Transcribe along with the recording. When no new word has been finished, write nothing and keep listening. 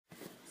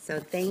So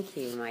thank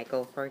you,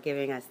 Michael, for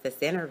giving us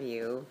this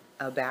interview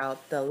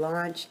about the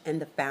launch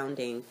and the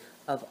founding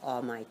of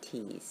All My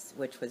Teas,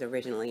 which was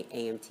originally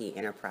AMT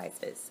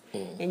Enterprises.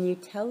 And you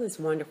tell this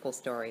wonderful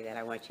story that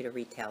I want you to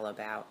retell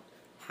about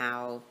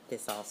how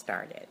this all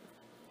started.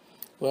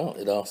 Well,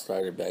 it all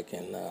started back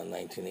in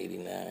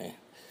 1989.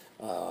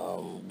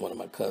 One of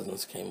my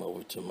cousins came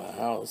over to my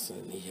house,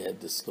 and he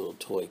had this little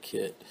toy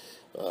kit,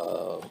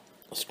 a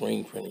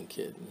screen printing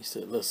kit. And he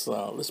said,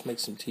 "Let's make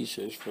some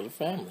T-shirts for the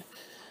family."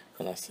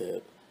 And I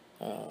said,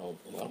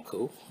 "Well,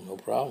 cool, no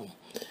problem."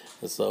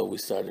 And so we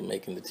started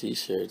making the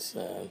T-shirts,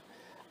 and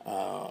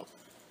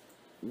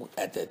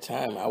at that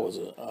time, I was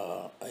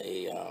a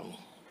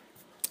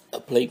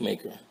plate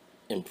maker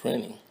in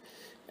printing,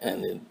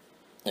 and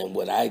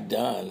what I'd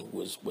done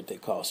was what they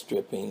call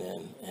stripping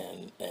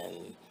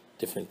and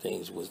different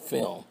things with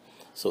film.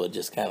 So it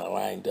just kind of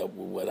lined up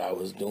with what I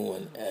was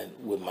doing and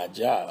with my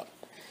job.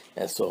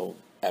 And so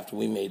after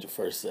we made the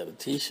first set of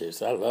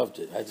T-shirts, I loved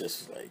it. I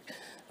just was like,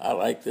 I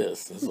like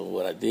this. And so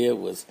what I did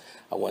was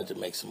I wanted to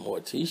make some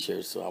more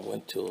T-shirts. So I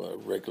went to a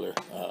regular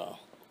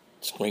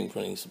screen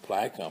printing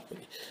supply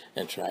company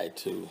and tried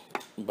to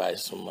buy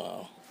some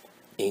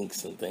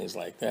inks and things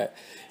like that.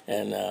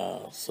 And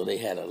so they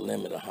had a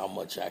limit of how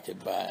much I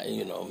could buy,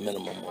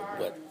 minimum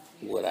of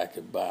what I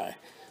could buy.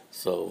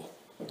 So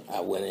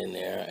I went in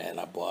there and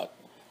I bought,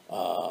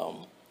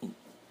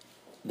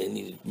 they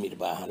needed me to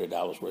buy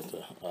 $100 worth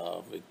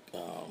of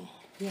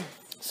Yes.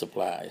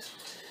 supplies,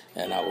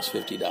 and I was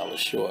 $50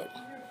 short.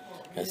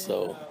 And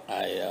so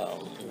I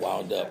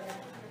wound up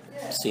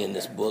seeing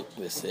this book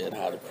that said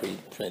how to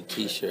print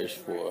T-shirts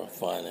for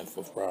fun and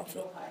for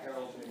profit.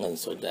 And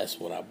so that's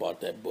when I bought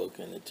that book,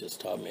 and it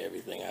just taught me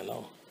everything I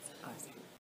know.